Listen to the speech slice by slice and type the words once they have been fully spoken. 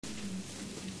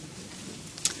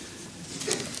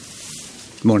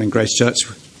Good morning, Grace Church.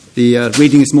 The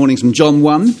reading this morning is from John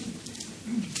 1.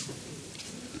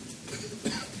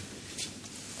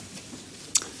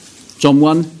 John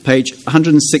 1, page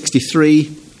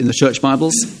 163 in the Church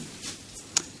Bibles.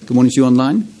 Good morning to you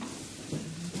online.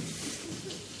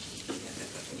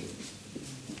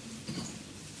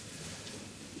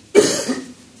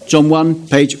 John 1,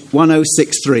 page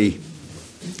 1063.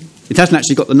 It hasn't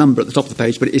actually got the number at the top of the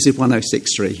page, but it is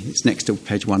 1063. It's next to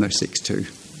page 1062.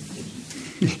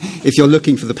 If you're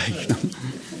looking for the page number.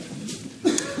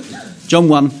 John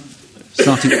 1,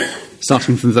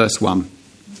 starting from verse 1.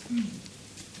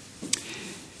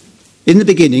 In the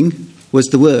beginning was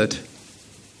the Word,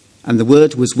 and the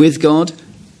Word was with God,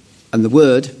 and the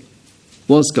Word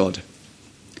was God.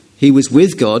 He was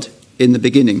with God in the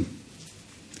beginning.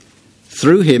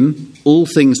 Through him all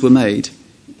things were made.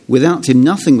 Without him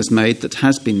nothing was made that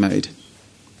has been made.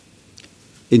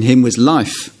 In him was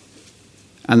life,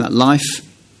 and that life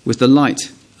was the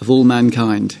light of all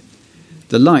mankind.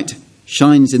 The light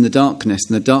shines in the darkness,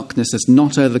 and the darkness has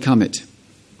not overcome it.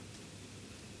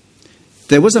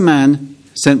 There was a man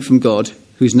sent from God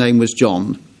whose name was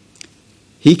John.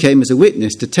 He came as a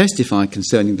witness to testify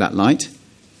concerning that light,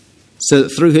 so that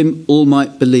through him all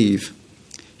might believe.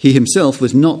 He himself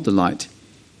was not the light.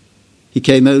 He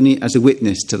came only as a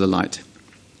witness to the light.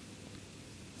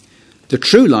 The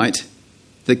true light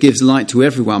that gives light to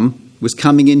everyone was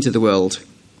coming into the world.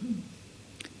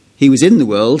 He was in the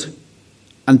world,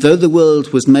 and though the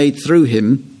world was made through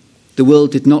him, the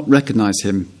world did not recognize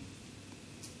him.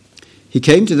 He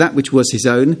came to that which was his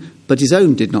own, but his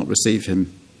own did not receive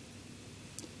him.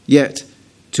 Yet,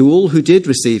 to all who did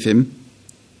receive him,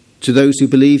 to those who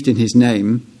believed in his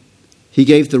name, he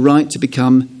gave the right to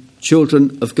become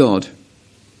children of God.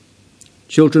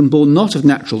 Children born not of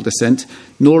natural descent,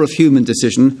 nor of human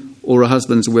decision or a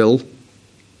husband's will,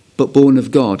 but born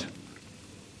of God.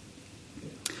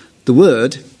 The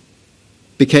Word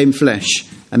became flesh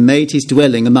and made his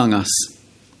dwelling among us.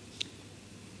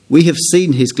 We have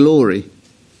seen his glory,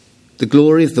 the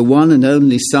glory of the one and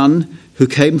only Son who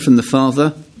came from the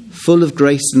Father, full of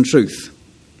grace and truth.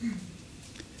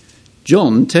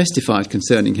 John testified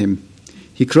concerning him.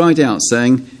 He cried out,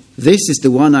 saying, "This is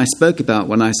the one I spoke about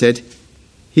when I said,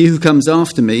 'He who comes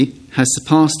after me has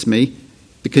surpassed me,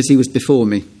 because he was before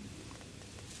me.'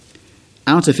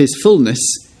 Out of his fullness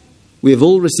we have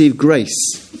all received grace,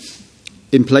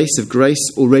 in place of grace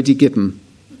already given.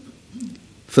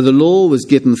 For the law was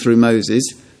given through Moses,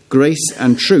 grace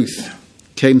and truth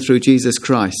came through Jesus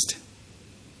Christ.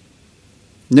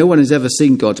 No one has ever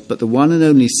seen God but the one and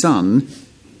only Son,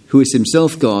 who is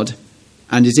himself God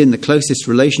and is in the closest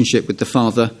relationship with the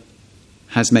Father,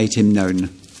 has made him known."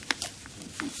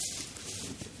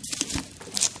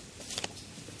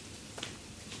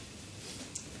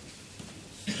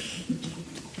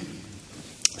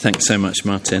 Thanks so much,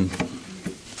 Martin.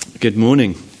 Good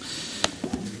morning.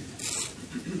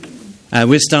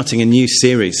 We're starting a new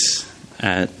series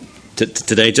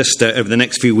today, just over the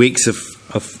next few weeks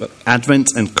of Advent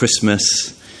and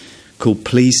Christmas, called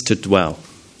Pleased to Dwell.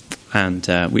 And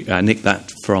I nicked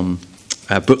that from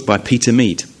a book by Peter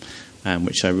Mead,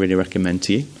 which I really recommend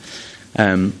to you.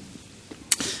 So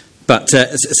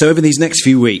over these next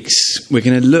few weeks, we're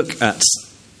going to look at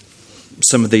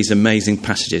some of these amazing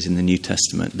passages in the New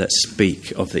Testament that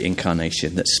speak of the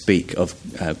incarnation, that speak of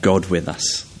God with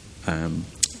us.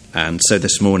 And so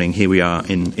this morning, here we are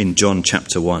in John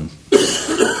chapter 1.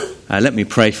 Let me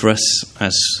pray for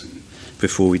us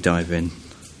before we dive in.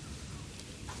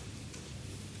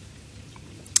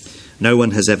 No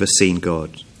one has ever seen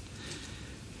God,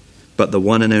 but the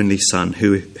one and only Son,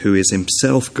 who is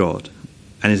himself God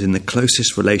and is in the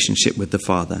closest relationship with the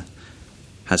Father,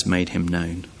 has made him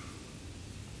known.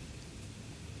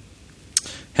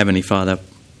 Heavenly Father,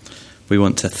 we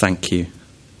want to thank you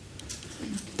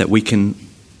that we can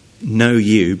know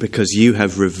you because you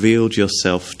have revealed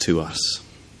yourself to us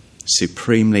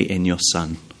supremely in your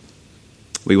Son.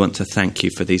 We want to thank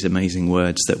you for these amazing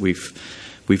words that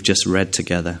we've just read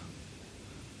together.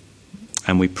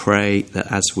 And we pray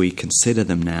that as we consider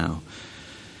them now,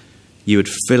 you would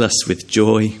fill us with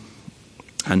joy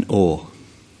and awe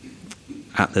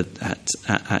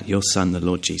at your Son, the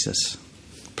Lord Jesus.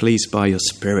 Please, by your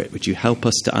Spirit, would you help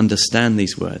us to understand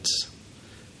these words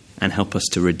and help us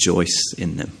to rejoice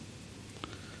in them.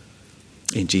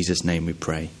 In Jesus' name we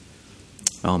pray.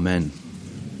 Amen.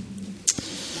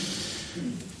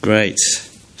 Great.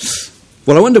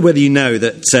 Well, I wonder whether you know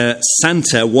that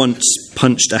Santa once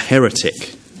punched a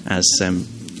heretic, as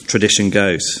tradition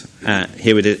goes.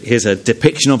 Here's a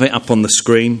depiction of it up on the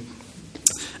screen.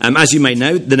 As you may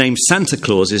know, the name Santa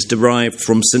Claus is derived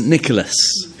from St. Nicholas,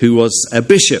 who was a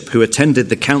bishop who attended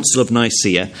the Council of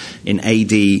Nicaea in AD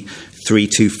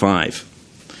 325.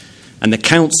 And the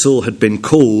council had been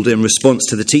called in response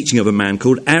to the teaching of a man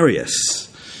called Arius.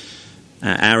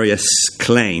 Arius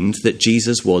claimed that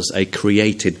Jesus was a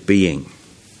created being.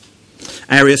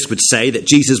 Arius would say that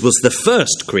Jesus was the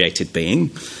first created being,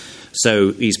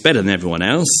 so he's better than everyone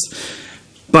else,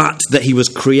 but that he was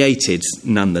created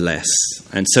nonetheless.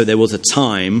 And so there was a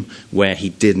time where he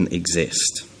didn't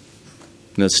exist.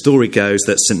 Now, the story goes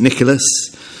that St. Nicholas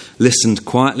listened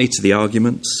quietly to the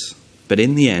arguments, but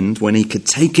in the end, when he could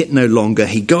take it no longer,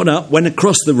 he got up, went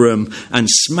across the room, and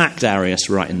smacked Arius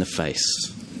right in the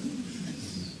face.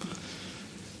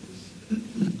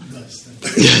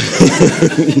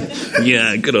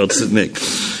 Yeah, good old St. Nick.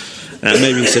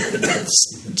 Maybe you should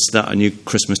start a new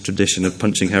Christmas tradition of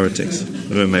punching heretics.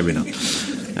 Or maybe not.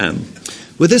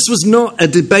 Well, this was not a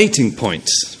debating point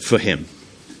for him.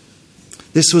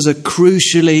 This was a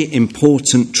crucially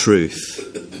important truth,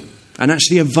 and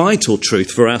actually a vital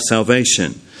truth for our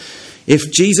salvation.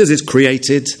 If Jesus is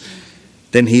created,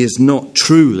 then he is not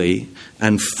truly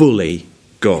and fully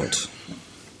God.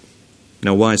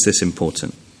 Now, why is this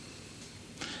important?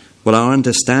 Well, our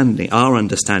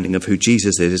understanding of who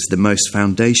Jesus is the most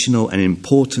foundational and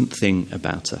important thing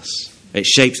about us. It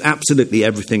shapes absolutely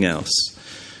everything else.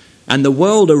 And the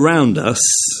world around us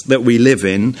that we live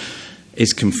in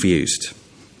is confused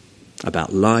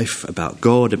about life, about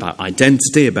God, about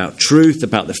identity, about truth,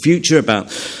 about the future, about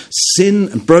sin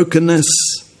and brokenness.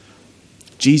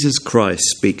 Jesus Christ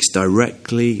speaks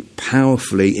directly,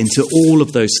 powerfully into all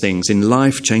of those things in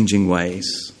life-changing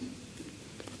ways.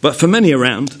 But for many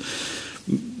around,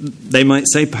 they might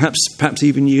say, perhaps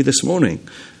even you this morning,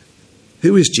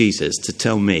 who is Jesus to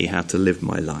tell me how to live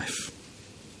my life?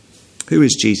 Who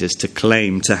is Jesus to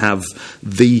claim to have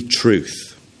the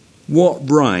truth? What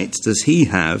right does he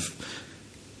have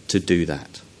to do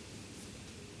that?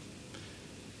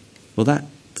 Well, that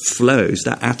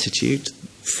attitude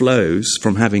flows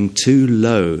from having too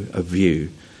low a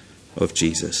view of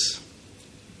Jesus.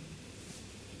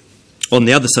 On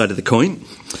the other side of the coin,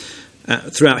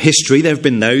 throughout history, there have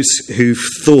been those who've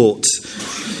thought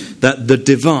that the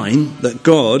divine, that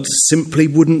God simply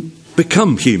wouldn't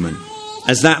become human,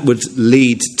 as that would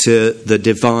lead to the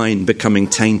divine becoming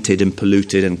tainted and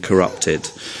polluted and corrupted.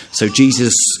 So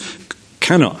Jesus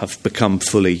cannot have become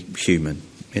fully human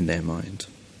in their mind.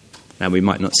 Now, we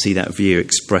might not see that view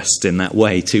expressed in that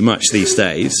way too much these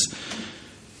days.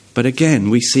 But again,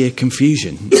 we see a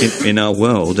confusion in our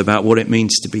world about what it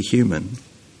means to be human.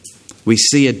 We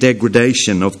see a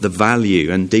degradation of the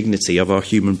value and dignity of our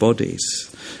human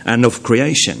bodies and of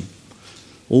creation,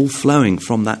 all flowing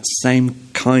from that same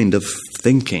kind of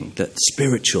thinking that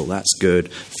spiritual, that's good,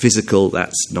 physical,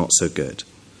 that's not so good.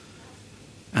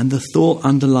 And the thought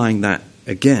underlying that,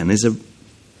 again, is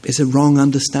a wrong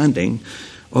understanding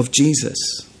of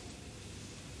Jesus.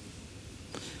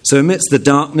 So amidst the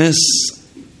darkness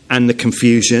and the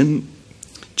confusion,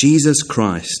 Jesus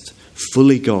Christ,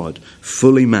 fully God,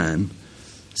 fully man,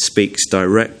 speaks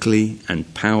directly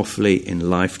and powerfully in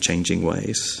life-changing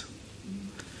ways.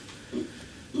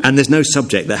 And there's no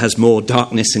subject that has more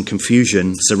darkness and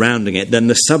confusion surrounding it than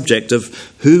the subject of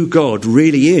who God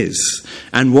really is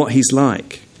and what he's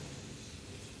like.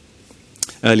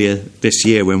 Earlier this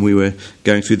year, when we were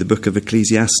going through the book of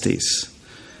Ecclesiastes,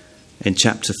 in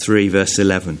chapter 3, verse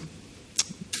 11,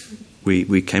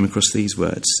 we came across these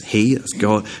words. He, as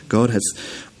God has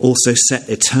also set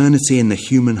eternity in the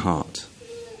human heart,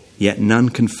 yet none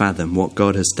can fathom what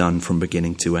God has done from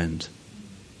beginning to end.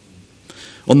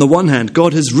 On the one hand,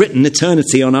 God has written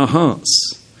eternity on our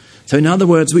hearts. So in other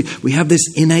words, we have this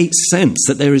innate sense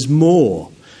that there is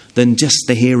more than just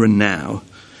the here and now.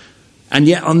 And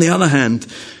yet, on the other hand,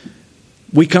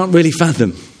 we can't really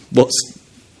fathom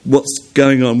what's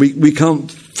going on. We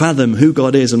can't fathom who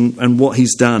God is and what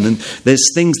he's done. And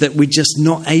there's things that we're just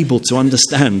not able to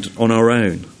understand on our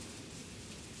own.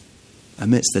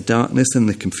 Amidst the darkness and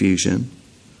the confusion,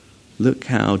 look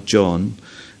how John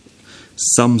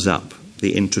sums up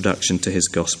the introduction to his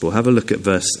gospel. Have a look at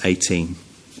verse 18.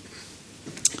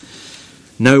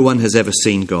 No one has ever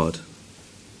seen God,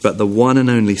 but the one and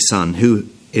only Son, who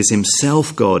is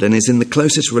himself God and is in the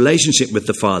closest relationship with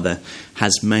the Father,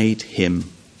 has made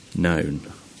him known.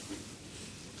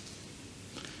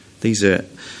 These are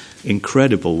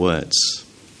incredible words.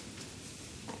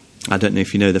 I don't know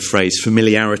if you know the phrase,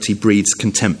 familiarity breeds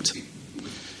contempt.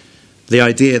 The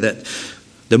idea that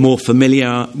the more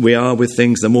familiar we are with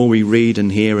things, the more we read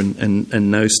and hear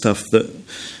and know stuff, that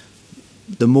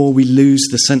the more we lose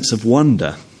the sense of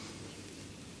wonder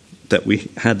that we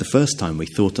had the first time we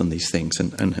thought on these things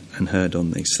and heard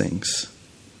on these things?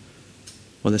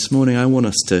 Well, this morning I want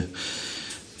us to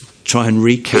try and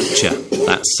recapture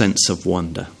that sense of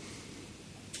wonder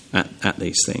at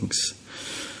these things.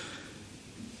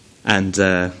 And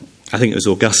I think it was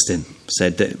Augustine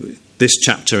said that this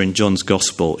chapter in John's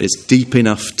Gospel is deep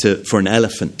enough for an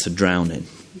elephant to drown in,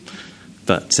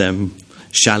 but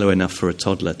shallow enough for a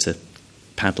toddler to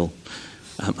paddle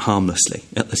harmlessly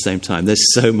at the same time.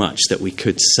 There's so much that we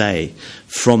could say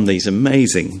from these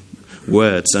amazing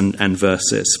words and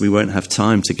verses. We won't have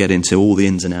time to get into all the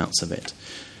ins and outs of it.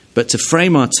 But to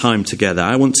frame our time together,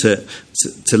 I want to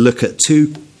look at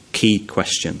two key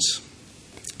questions.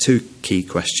 Two key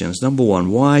questions. Number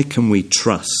one, why can we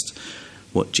trust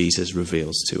what Jesus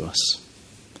reveals to us?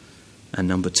 And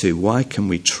number two, why can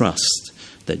we trust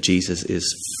that Jesus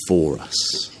is for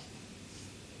us?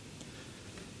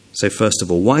 So first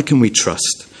of all, why can we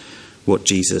trust what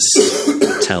Jesus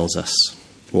tells us,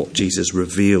 what Jesus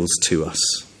reveals to us?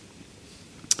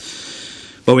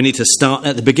 Well, we need to start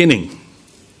at the beginning.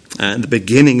 And the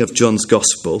beginning of John's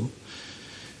Gospel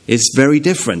is very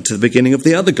different to the beginning of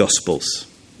the other Gospels.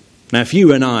 Now, if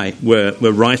you and I were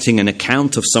writing an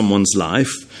account of someone's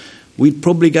life, we'd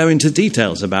probably go into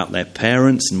details about their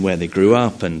parents and where they grew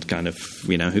up and kind of,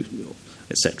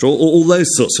 etc. All those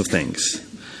sorts of things.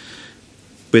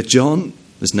 With John,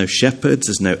 there's no shepherds,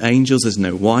 there's no angels, there's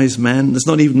no wise men, there's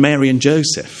not even Mary and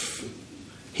Joseph.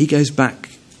 He goes back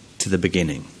to the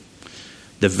beginning,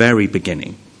 the very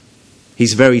beginning.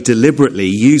 He's very deliberately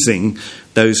using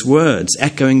those words,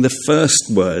 echoing the first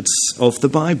words of the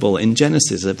Bible in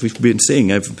Genesis that we've been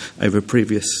seeing over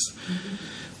previous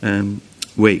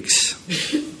weeks.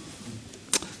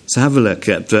 So have a look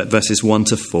at verses 1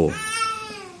 to 4.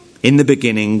 In the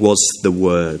beginning was the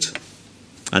Word,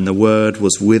 and the Word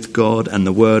was with God, and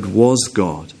the Word was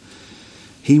God.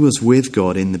 He was with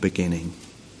God in the beginning.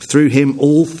 Through him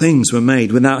all things were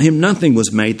made. Without him nothing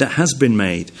was made that has been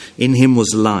made. In him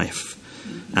was life,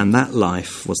 and that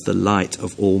life was the light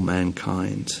of all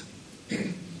mankind.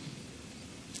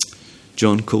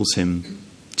 John calls him,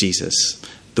 Jesus,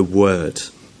 the Word.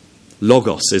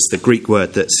 Logos is the Greek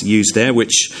word that's used there,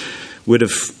 which would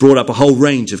have brought up a whole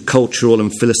range of cultural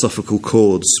and philosophical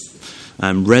chords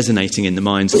resonating in the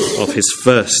minds of his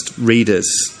first readers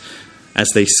as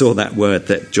they saw that word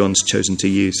that John's chosen to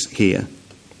use here.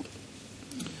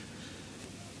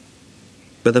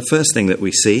 But the first thing that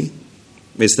we see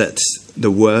is that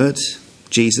the Word,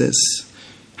 Jesus,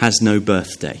 has no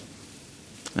birthday.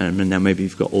 And now maybe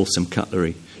you've got awesome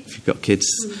cutlery. If you've got kids,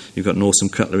 you've got an awesome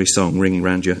cutlery song ringing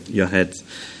around your head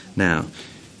now.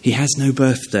 He has no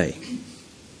birthday.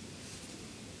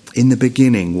 In the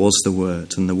beginning was the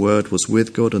Word, and the Word was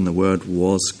with God, and the Word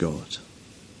was God.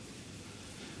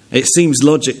 It seems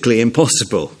logically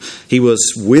impossible. He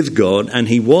was with God and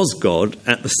he was God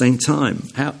at the same time.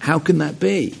 How can that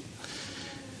be?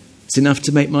 It's enough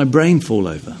to make my brain fall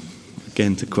over.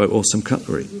 Again, to quote Awesome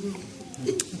Cutlery.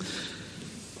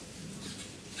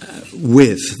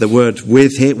 With, the word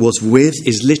with here, was with,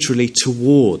 is literally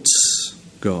towards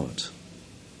God.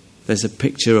 There's a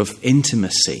picture of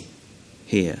intimacy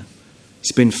here.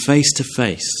 He's been face to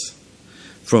face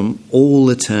from all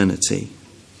eternity.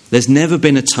 There's never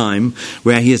been a time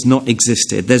where he has not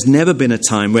existed. There's never been a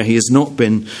time where he has not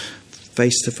been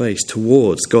face to face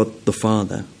towards God the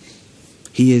Father.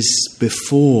 He is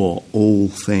before all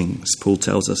things, Paul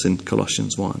tells us in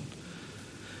Colossians 1.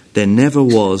 There never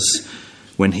was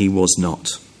when he was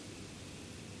not.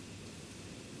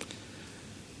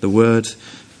 The Word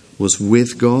was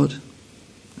with God,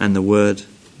 and the Word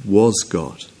was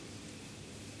God.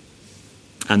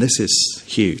 And this is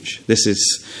huge. This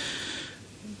is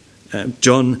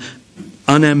John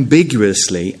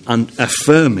unambiguously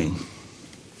affirming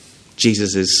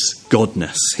Jesus'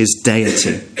 godness, his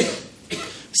deity,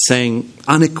 saying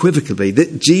unequivocally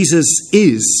that Jesus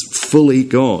is fully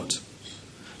God.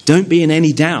 Don't be in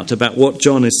any doubt about what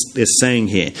John is saying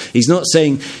here. He's not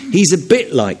saying he's a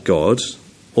bit like God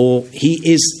or he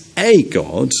is a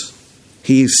God.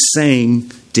 He is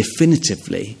saying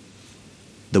definitively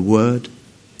the Word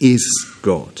is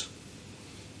God.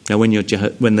 Now, when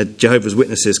the Jehovah's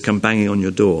Witnesses come banging on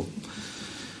your door,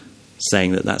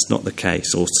 saying that that's not the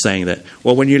case, or saying that,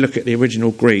 well, when you look at the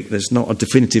original Greek, there's not a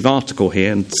definitive article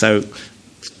here, and so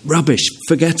rubbish,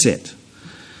 forget it.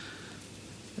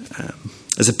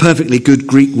 There's a perfectly good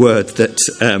Greek word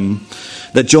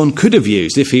that John could have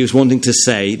used if he was wanting to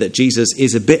say that Jesus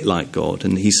is a bit like God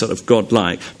and he's sort of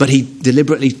God-like, but he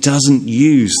deliberately doesn't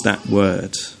use that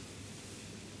word.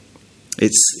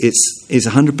 It's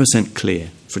 100% clear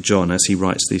for John as he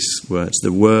writes these words.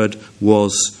 The Word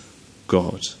was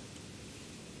God.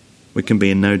 We can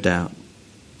be in no doubt.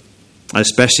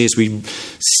 Especially as we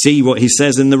see what he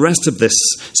says in the rest of this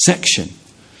section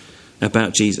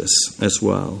about Jesus as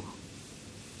well.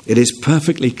 It is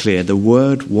perfectly clear the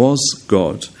Word was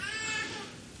God.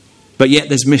 But yet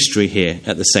there's mystery here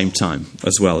at the same time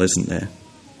as well, isn't there?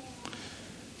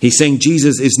 He's saying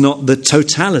Jesus is not the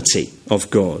totality of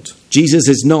God. Jesus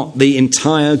is not the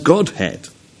entire Godhead.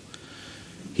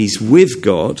 He's with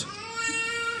God,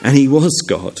 and he was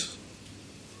God.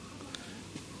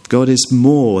 God is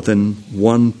more than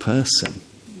one person.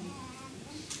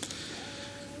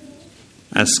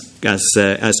 As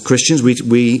Christians,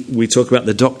 we talk about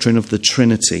the doctrine of the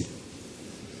Trinity.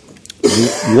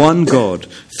 One God,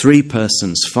 three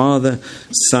persons, Father,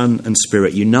 Son, and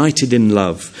Spirit, united in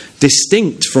love,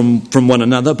 distinct from one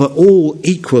another, but all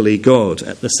equally God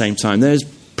at the same time. There's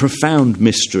profound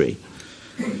mystery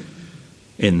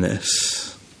in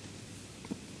this.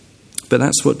 But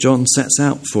that's what John sets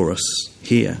out for us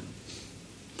here.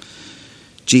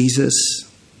 Jesus,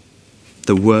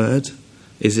 the Word,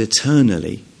 is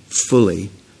eternally, fully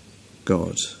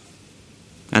God,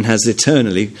 and has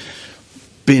eternally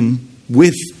been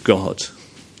with God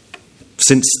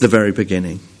since the very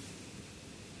beginning.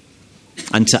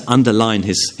 And to underline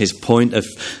his point of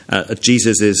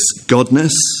Jesus'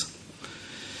 godness,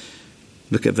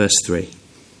 look at verse 3.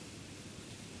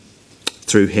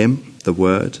 Through him, the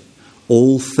Word,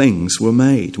 all things were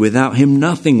made. Without him,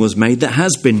 nothing was made that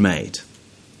has been made.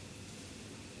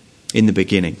 In the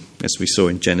beginning, as we saw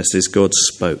in Genesis, God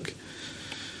spoke,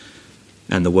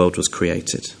 and the world was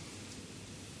created.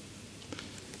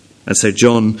 And so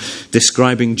John,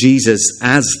 describing Jesus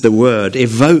as the Word,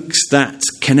 evokes that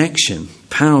connection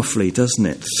powerfully, doesn't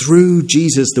it? Through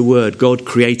Jesus, the Word, God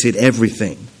created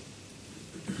everything.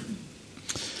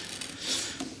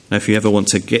 Now, if you ever want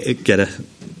to get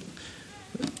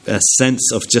a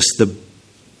sense of just the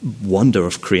wonder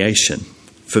of creation,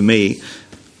 for me,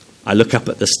 I look up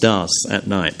at the stars at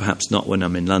night, perhaps not when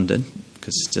I'm in London,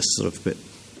 because it's just sort of a bit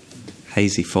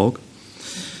hazy fog.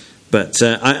 But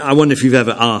I wonder if you've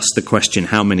ever asked the question,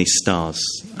 how many stars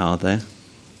are there?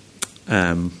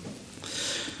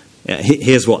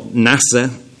 Here's what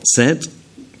NASA said.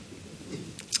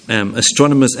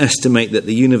 Astronomers estimate that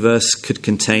the universe could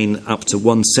contain up to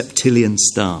 1 septillion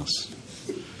stars.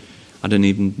 I don't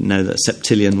even know that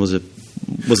septillion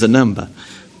was a number.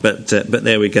 But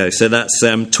there we go. So that's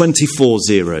 24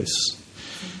 zeros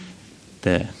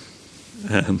there.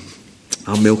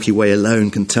 Our Milky Way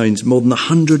alone contains more than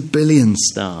 100 billion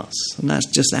stars. And that's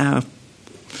just our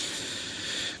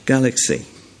galaxy.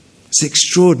 It's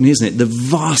extraordinary, isn't it? The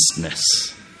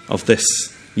vastness of this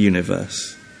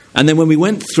universe. And then when we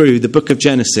went through the book of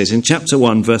Genesis, in chapter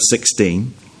 1, verse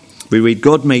 16, we read,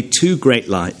 God made two great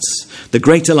lights, the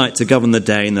greater light to govern the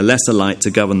day and the lesser light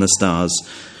to govern the stars.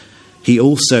 He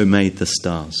also made the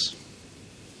stars.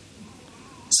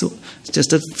 So it's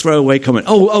just a throwaway comment.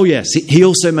 Oh yes, he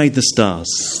also made the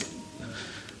stars.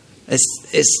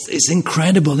 It's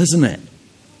incredible, isn't it?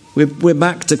 We're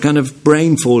back to kind of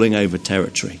brain falling over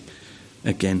territory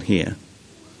again here.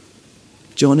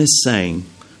 John is saying,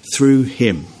 through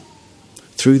him,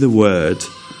 through the Word,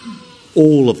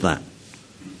 all of that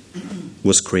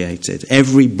was created.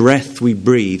 Every breath we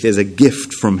breathe is a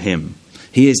gift from him.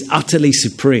 He is utterly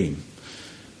supreme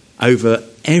over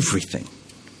everything.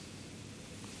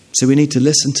 So we need to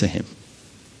listen to him.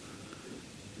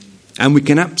 And we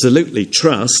can absolutely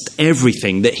trust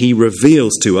everything that he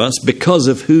reveals to us because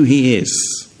of who he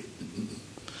is.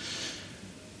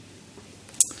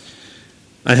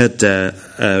 I had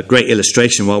a great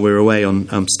illustration while we were away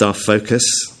on Staff Focus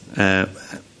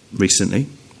recently.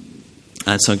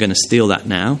 And so I'm going to steal that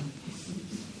now.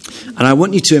 And I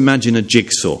want you to imagine a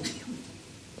jigsaw.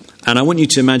 And I want you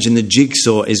to imagine the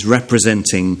jigsaw is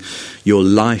representing your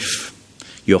life,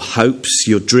 your hopes,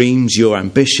 your dreams, your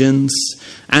ambitions,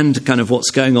 and kind of what's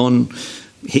going on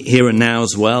here and now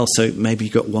as well. So maybe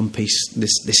you've got one piece,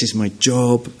 this is my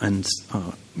job, and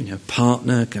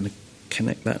partner, kind of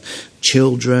connect that.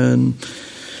 Children,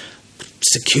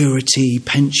 security,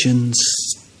 pensions,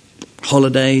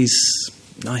 holidays,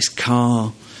 nice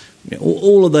car,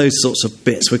 all of those sorts of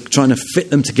bits. We're trying to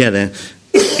fit them together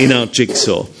in our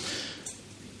jigsaw.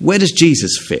 Where does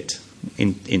Jesus fit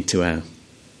into our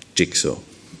jigsaw?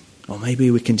 Or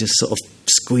maybe we can just sort of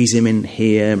squeeze him in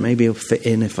here. Maybe he'll fit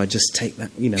in if I just take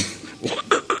that,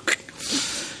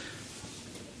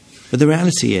 But the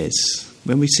reality is,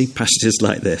 when we see passages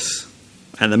like this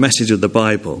and the message of the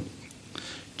Bible,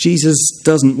 Jesus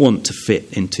doesn't want to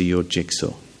fit into your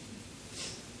jigsaw.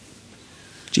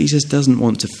 Jesus doesn't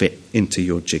want to fit into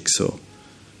your jigsaw.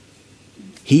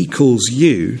 He calls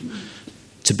you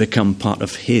to to become part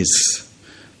of his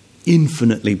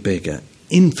infinitely bigger,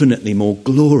 infinitely more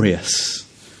glorious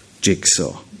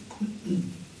jigsaw.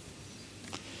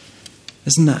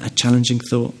 Isn't that a challenging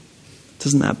thought?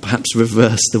 Doesn't that perhaps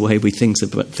reverse the way we think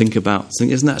about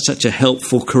things? Isn't that such a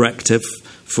helpful corrective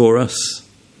for us?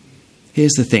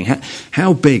 Here's the thing.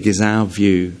 How big is our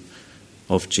view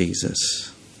of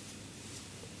Jesus?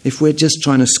 If we're just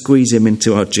trying to squeeze him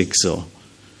into our jigsaw,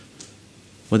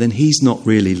 well, then he's not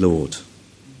really Lord.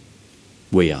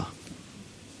 We are.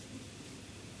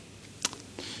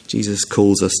 Jesus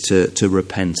calls us to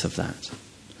repent of that,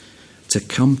 to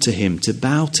come to him, to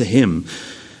bow to him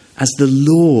as the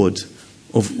Lord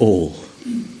of all.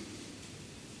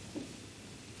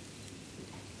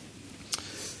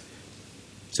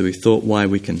 So we thought why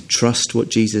we can trust what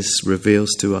Jesus reveals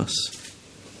to us.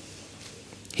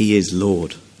 He is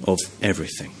Lord of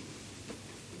everything.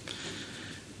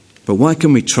 But why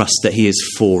can we trust that he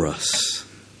is for us?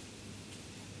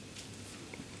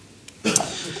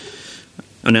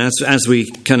 And as we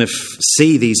kind of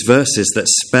see these verses that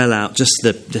spell out just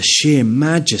the sheer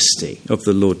majesty of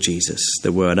the Lord Jesus,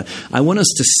 the Word, I want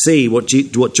us to see what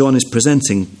John is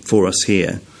presenting for us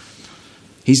here.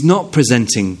 He's not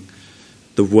presenting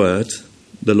the Word,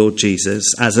 the Lord Jesus,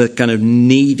 as a kind of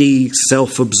needy,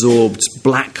 self-absorbed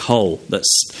black hole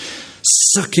that's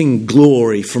sucking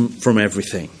glory from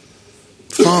everything.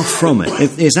 Far from it.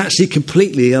 It's actually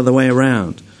completely the other way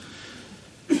around.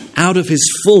 Out of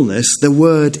his fullness, the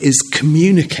Word is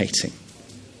communicating.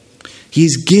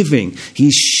 He's giving.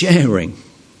 He's sharing.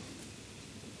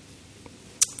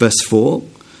 Verse 4,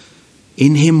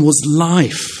 in him was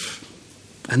life,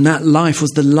 and that life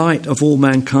was the light of all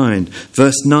mankind.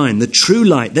 Verse 9, the true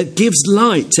light that gives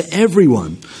light to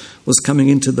everyone was coming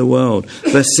into the world.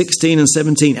 Verse 16 and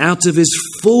 17, out of his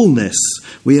fullness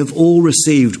we have all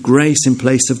received grace in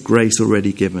place of grace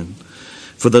already given.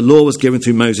 For the law was given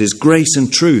through Moses. Grace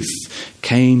and truth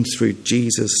came through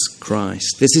Jesus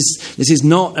Christ. This is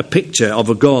not a picture of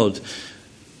a God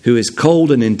who is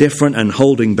cold and indifferent and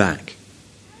holding back.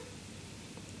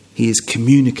 He is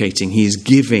communicating, he is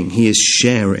giving, he is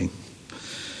sharing.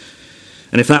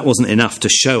 And if that wasn't enough to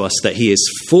show us that he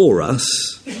is for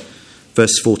us,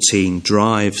 verse 14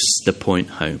 drives the point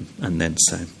home, and then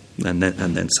some. And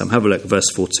then some. Have a look at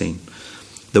verse 14.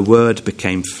 The Word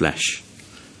became flesh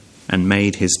and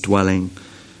made his dwelling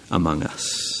among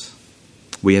us.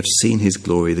 We have seen his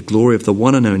glory, the glory of the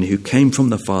one and only who came from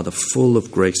the Father, full of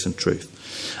grace and truth.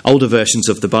 Older versions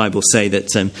of the Bible say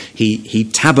that he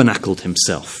tabernacled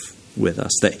himself with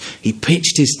us, that he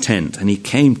pitched his tent and he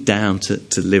came down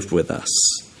to live with us.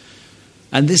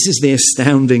 And this is the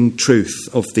astounding truth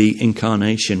of the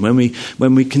incarnation when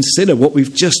we consider what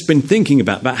we've just been thinking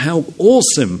about how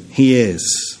awesome he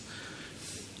is.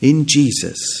 In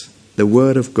Jesus, the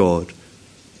Word of God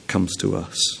comes to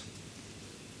us.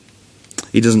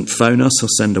 He doesn't phone us or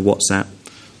send a WhatsApp.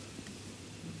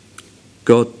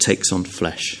 God takes on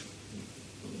flesh.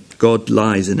 God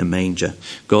lies in a manger.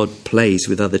 God plays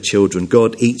with other children.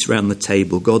 God eats round the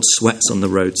table. God sweats on the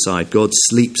roadside. God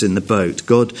sleeps in the boat.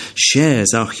 God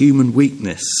shares our human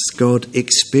weakness. God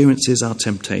experiences our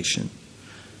temptation.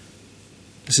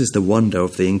 This is the wonder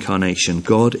of the incarnation.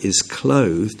 God is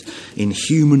clothed in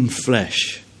human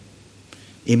flesh.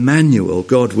 Emmanuel,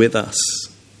 God with us.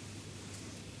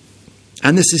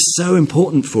 And this is so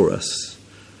important for us.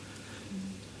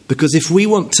 Because if we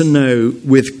want to know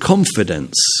with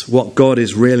confidence what God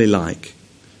is really like,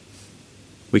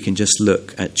 we can just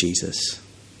look at Jesus.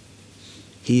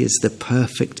 He is the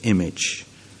perfect image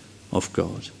of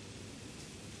God.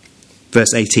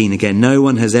 Verse 18 again, no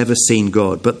one has ever seen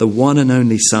God, but the one and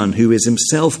only Son, who is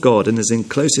himself God and is in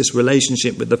closest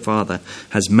relationship with the Father,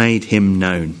 has made him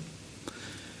known.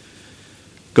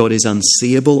 God is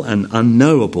unseeable and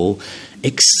unknowable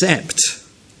except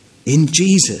in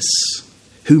Jesus,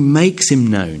 who makes him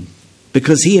known,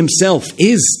 because he himself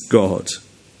is God.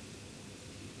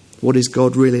 What is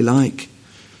God really like?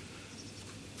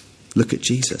 Look at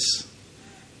Jesus.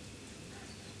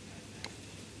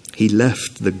 He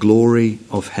left the glory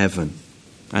of heaven,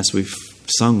 as we've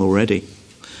sung already.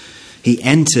 He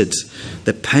entered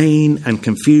the pain and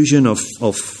confusion of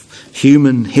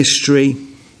human history.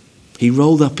 He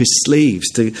rolled up his sleeves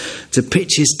to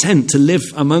pitch his tent to live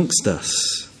amongst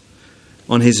us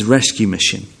on his rescue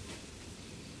mission,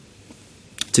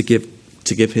 to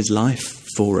give his life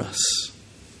for us.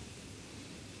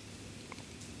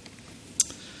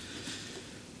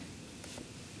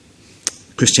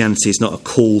 Christianity is not a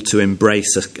call to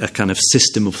embrace a kind of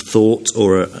system of thought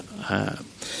or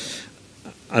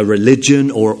a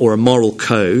religion or a moral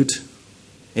code.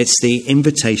 It's the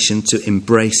invitation to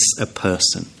embrace a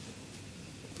person.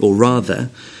 or rather,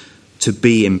 to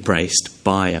be embraced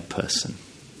by a person.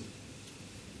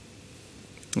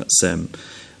 That's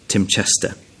Tim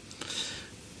Chester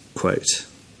quote.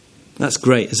 That's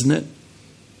great, isn't it?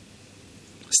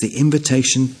 It's the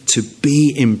invitation to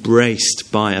be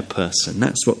embraced by a person.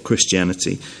 That's what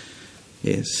Christianity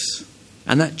is.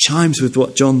 And that chimes with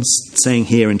what John's saying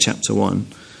here in chapter 1.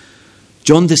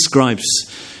 John describes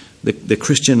the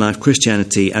Christian life,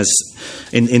 Christianity, as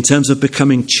in terms of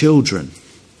becoming children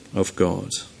of God.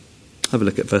 Have a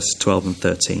look at verses 12 and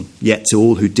 13. Yet to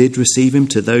all who did receive him,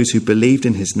 to those who believed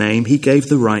in his name, he gave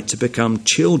the right to become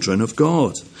children of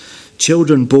God.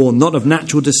 Children born not of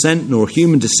natural descent, nor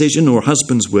human decision, or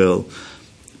husband's will,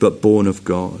 but born of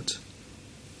God.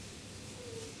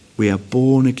 We are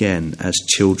born again as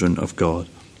children of God.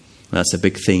 That's a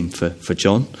big theme for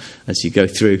John as you go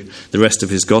through the rest of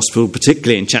his gospel,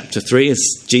 particularly in chapter 3 as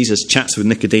Jesus chats with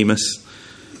Nicodemus.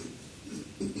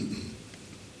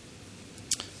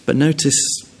 But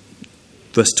notice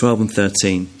verse 12 and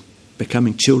 13,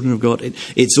 becoming children of God.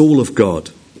 It's all of God.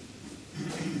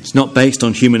 It's not based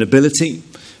on human ability.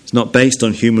 It's not based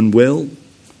on human will.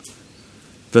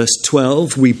 Verse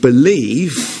 12, we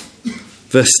believe.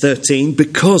 Verse 13,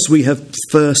 because we have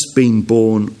first been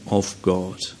born of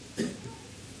God.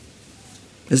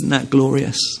 Isn't that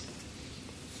glorious?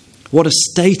 What a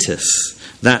status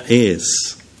that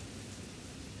is.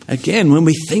 Again, when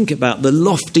we think about the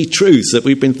lofty truths that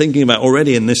we've been thinking about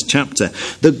already in this chapter,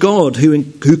 the God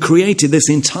who created this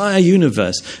entire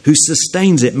universe, who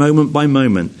sustains it moment by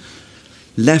moment,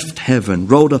 left heaven,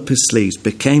 rolled up his sleeves,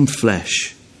 became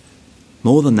flesh.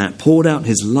 More than that, poured out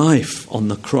his life on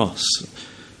the cross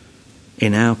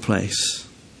in our place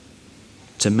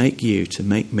to make you, to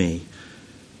make me,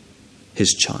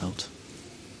 his child.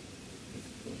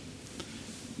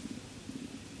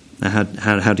 Now,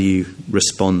 how do you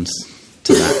respond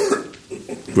to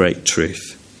that great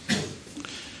truth?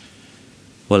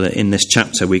 Well, in this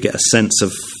chapter, we get a sense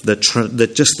of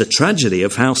the tragedy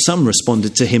of how some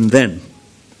responded to him then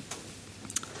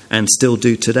and still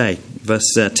do today.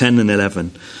 Verse 10 and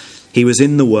 11. He was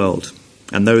in the world,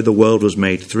 and though the world was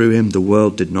made through him, the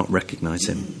world did not recognize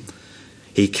him.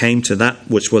 He came to that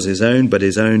which was his own, but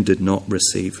his own did not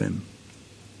receive him.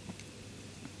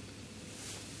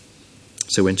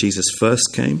 So when Jesus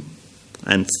first came,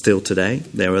 and still today,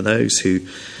 there are those who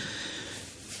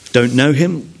don't know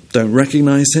him, don't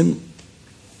recognize him,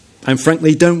 and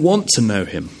frankly don't want to know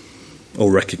him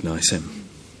or recognize him.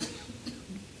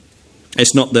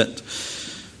 It's not that,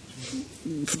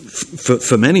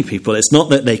 for many people, it's not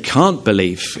that they can't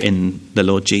believe in the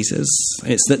Lord Jesus,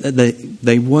 it's that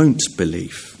they won't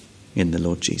believe in the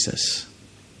Lord Jesus.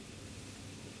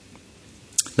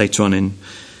 Later on in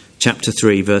chapter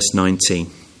 3, verse 19,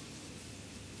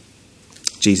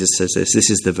 Jesus says this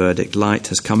is the verdict. Light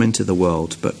has come into the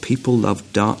world, but people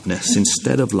loved darkness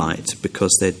instead of light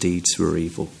because their deeds were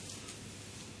evil.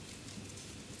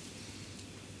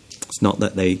 It's not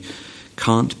that they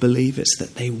can't believe, it's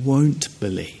that they won't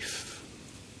believe.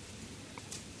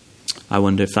 I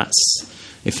wonder if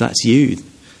that's you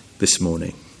this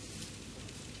morning.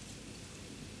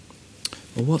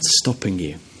 Or what's stopping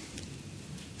you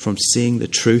from seeing the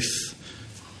truth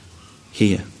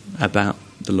here about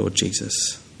the Lord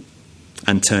Jesus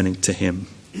and turning to him?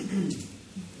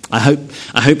 I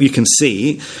hope you can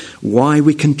see why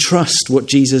we can trust what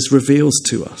Jesus reveals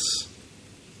to us.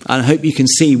 I hope you can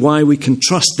see why we can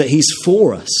trust that he's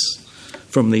for us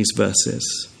from these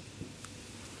verses.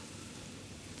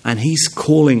 And he's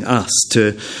calling us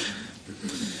to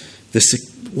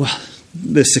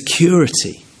the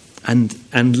security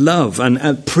and love and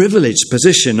a privileged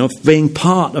position of being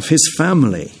part of his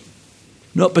family.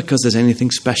 Not because there's anything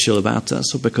special about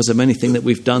us or because of anything that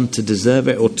we've done to deserve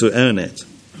it or to earn it,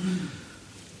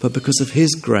 but because of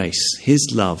his grace,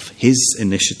 his love, his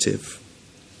initiative.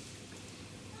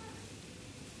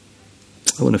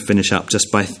 I want to finish up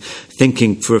just by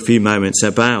thinking for a few moments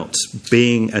about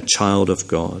being a child of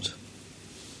God.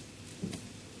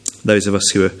 Those of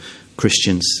us who are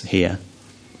Christians here,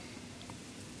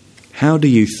 how do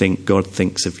you think God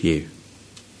thinks of you?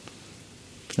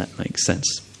 If that makes sense.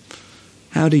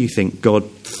 How do you think God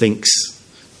thinks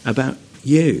about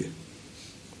you?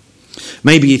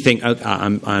 Maybe you think, oh,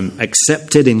 I'm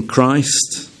accepted in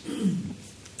Christ.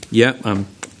 Yeah, I'm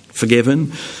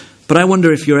forgiven. But I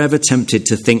wonder if you're ever tempted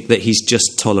to think that he's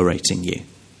just tolerating you.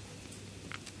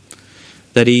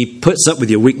 That he puts up with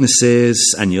your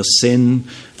weaknesses and your sin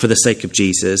for the sake of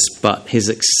Jesus, but his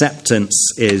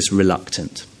acceptance is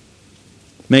reluctant.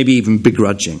 Maybe even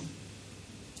begrudging.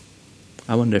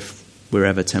 I wonder if we're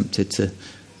ever tempted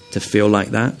to feel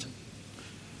like that.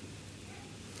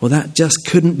 Well, that just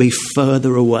couldn't be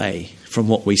further away from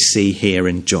what we see here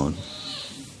in John.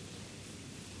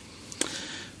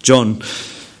 John,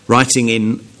 writing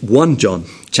in 1 John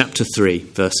chapter 3,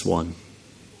 verse 1.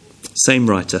 Same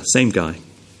writer, same guy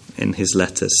in his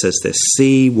letter says this: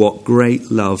 "See what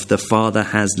great love the Father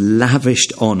has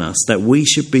lavished on us, that we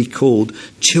should be called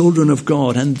children of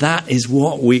God," and that is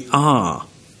what we are.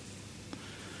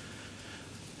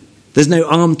 There's no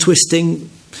arm twisting.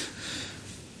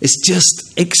 It's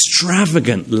just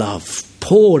extravagant love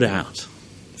poured out,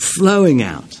 flowing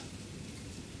out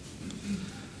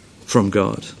from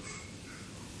God.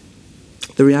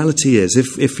 The reality is,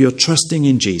 if you're trusting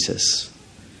in Jesus,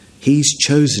 he's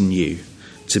chosen you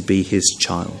to be his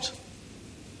child.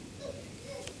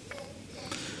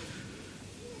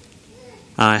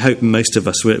 I hope most of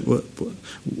us,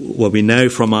 we know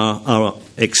from our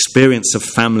experience of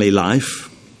family life,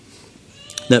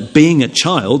 that being a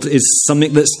child is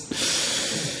something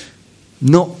that's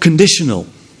not conditional.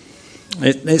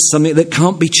 It's something that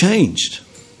can't be changed.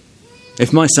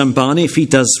 If my son Barney, if he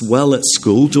does well at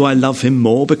school, do I love him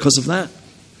more because of that?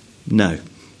 No.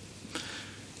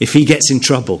 If he gets in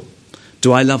trouble,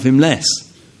 do I love him less?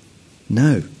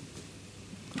 No.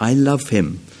 I love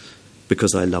him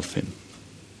because I love him.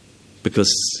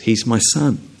 Because he's my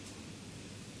son.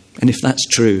 And if that's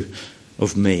true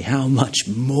of me, how much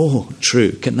more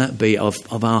true can that be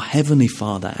of our Heavenly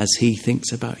Father as he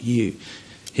thinks about you,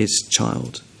 his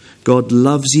child? God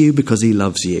loves you because he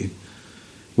loves you.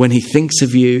 When he thinks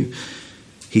of you,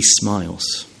 he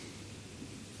smiles.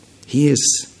 He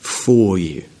is for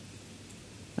you.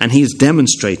 And he has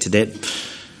demonstrated it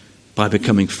by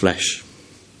becoming flesh,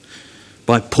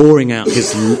 by pouring out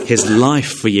his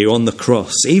life for you on the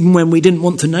cross, even when we didn't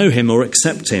want to know him or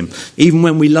accept him, even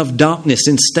when we loved darkness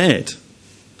instead.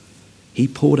 He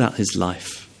poured out his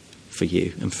life for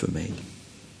you and for me.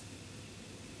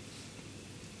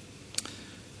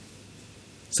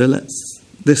 So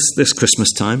this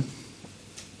Christmas time,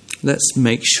 let's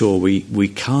make sure we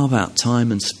carve out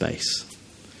time and space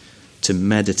to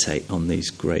meditate on these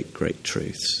great, great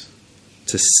truths,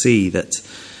 to see that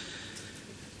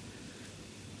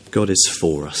God is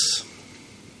for us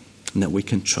and that we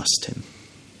can trust him.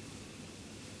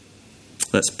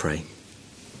 Let's pray.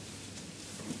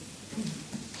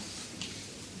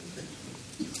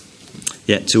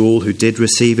 Yet to all who did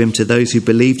receive him, to those who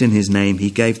believed in his name, he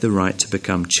gave the right to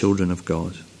become children of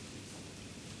God.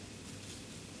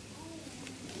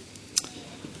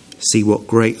 See what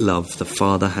great love the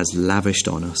Father has lavished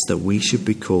on us, that we should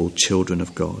be called children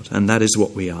of God. And that is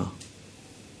what we are.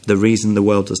 The reason the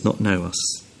world does not know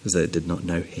us is that it did not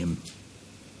know him.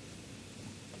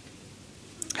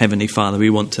 Heavenly Father,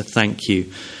 we want to thank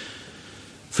you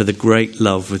for the great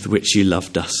love with which you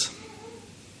loved us.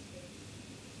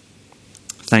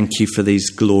 Thank you for these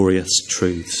glorious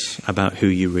truths about who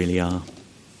you really are.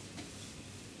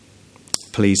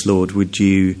 Please, Lord, would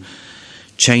you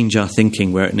change our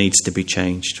thinking where it needs to be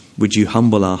changed? Would you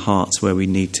humble our hearts where we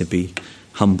need to be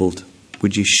humbled?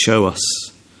 Would you show us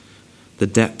the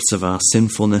depths of our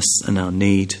sinfulness and our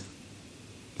need?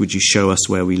 Would you show us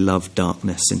where we love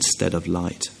darkness instead of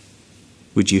light?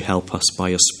 Would you help us by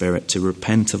your Spirit to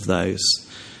repent of those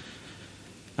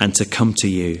and to come to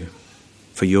you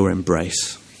for your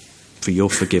embrace, for your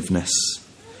forgiveness?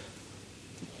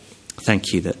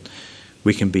 Thank you that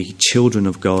we can be children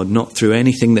of God, not through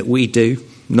anything that we do,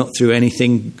 not through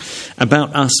anything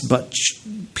about us, but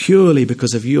purely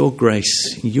because of your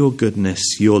grace, your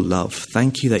goodness, your love.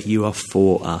 Thank you that you are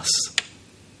for us.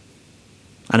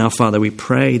 And our Father, we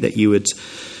pray that you would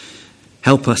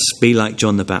help us be like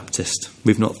John the Baptist.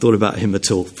 We've not thought about him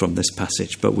at all from this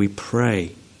passage, but we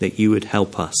pray that you would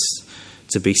help us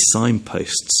to be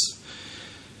signposts,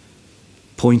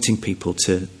 pointing people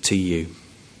to you.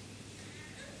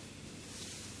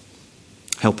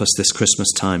 Help us this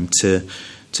Christmas time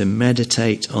to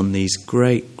meditate on these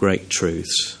great, great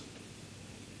truths.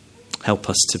 Help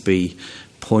us to be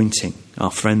pointing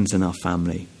our friends and our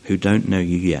family who don't know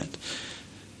you yet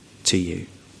to you.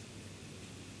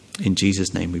 In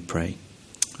Jesus' name we pray.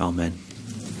 Amen.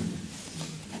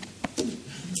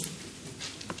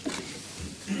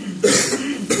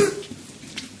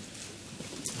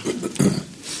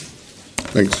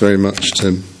 Thanks very much,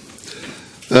 Tim.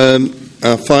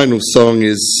 Our final song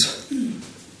is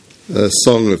a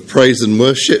song of praise and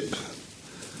worship.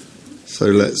 So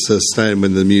let's stand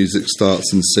when the music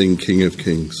starts and sing King of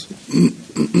Kings.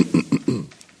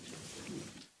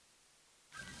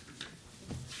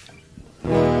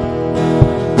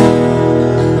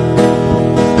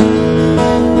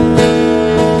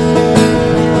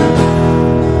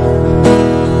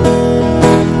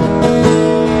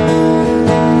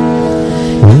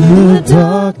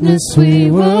 darkness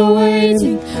we were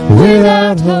waiting,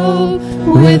 without hope,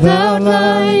 without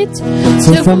light,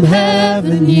 till from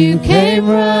heaven you came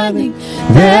running.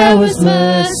 There was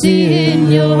mercy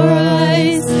in your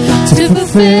eyes, to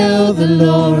fulfill the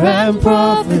law and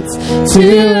prophets.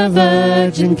 To a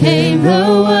virgin came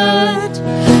the word,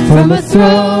 from a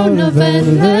throne of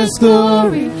endless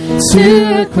glory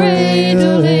to a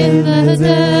cradle in the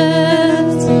dirt.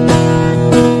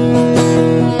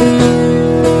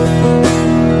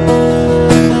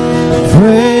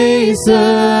 Praise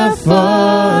the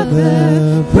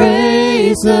Father,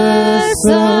 praise the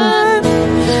Son,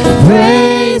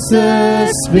 praise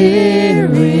the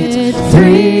Spirit,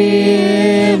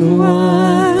 three in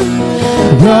one.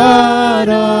 God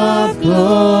of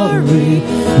glory,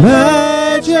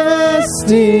 majesty,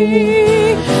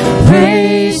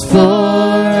 praise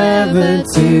forever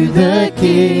to the